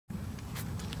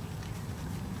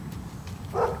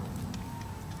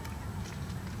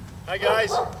Hi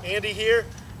guys, Andy here.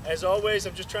 As always,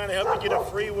 I'm just trying to help you get a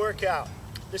free workout.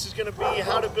 This is going to be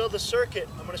how to build a circuit.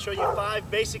 I'm going to show you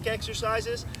 5 basic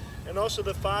exercises and also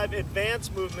the 5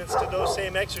 advanced movements to those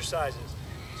same exercises.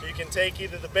 So you can take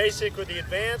either the basic or the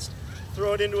advanced,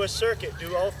 throw it into a circuit.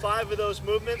 Do all 5 of those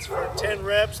movements for 10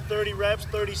 reps,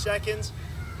 30 seconds,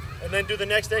 and then do the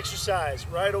next exercise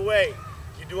right away.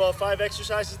 You do all 5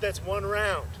 exercises, that's 1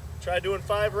 round. Try doing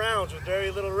 5 rounds with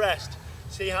very little rest.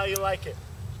 See how you like it.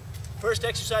 First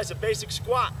exercise, a basic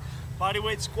squat.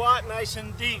 Bodyweight squat, nice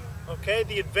and deep. Okay,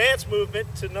 the advanced movement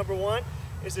to number 1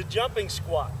 is a jumping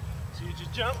squat. So you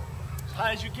just jump as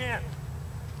high as you can.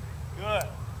 Good.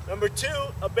 Number 2,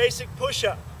 a basic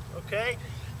push-up. Okay,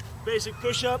 basic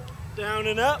push-up, down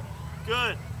and up.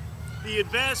 Good. The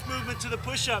advanced movement to the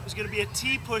push-up is going to be a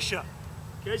T push-up.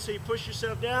 Okay, so you push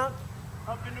yourself down,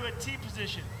 up into a T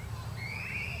position.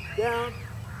 Down,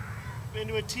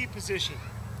 into a T position.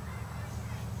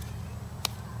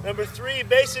 Number 3,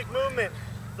 basic movement,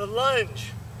 the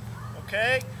lunge.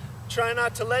 Okay? Try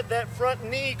not to let that front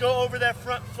knee go over that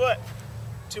front foot.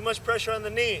 Too much pressure on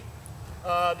the knee.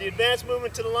 The advanced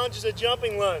movement to the lunge is a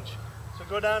jumping lunge. So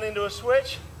go down into a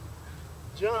switch,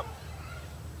 jump,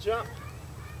 jump,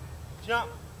 jump.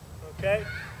 Okay?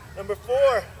 Number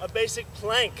 4, a basic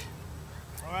plank.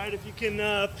 All right, if you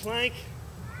can plank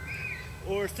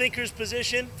or thinker's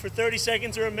position for 30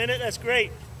 seconds or a minute, that's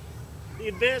great. The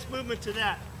advanced movement to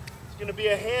that is going to be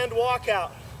a hand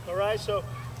walkout. All right, so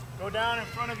go down in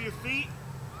front of your feet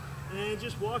and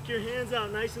just walk your hands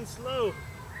out nice and slow.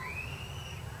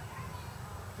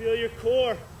 Feel your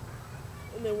core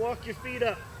and then walk your feet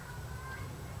up.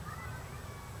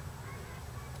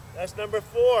 That's number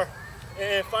 4.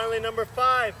 And finally, number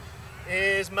 5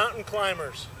 is mountain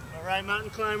climbers. All right,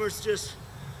 mountain climbers, just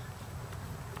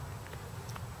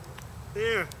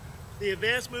there. The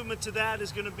advanced movement to that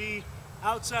is going to be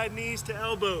outside knees to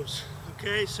elbows.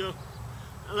 Okay, so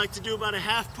I like to do about a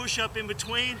half push-up in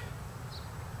between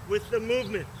with the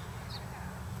movement.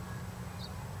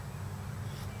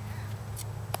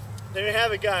 There you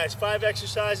have it, guys. 5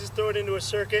 exercises, throw it into a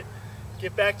circuit.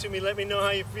 Get back to me, let me know how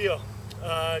you feel.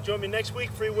 Join me next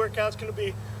week. Free workout's going to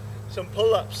be some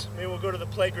pull-ups. Maybe we'll go to the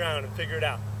playground and figure it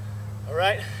out. All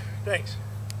right, thanks.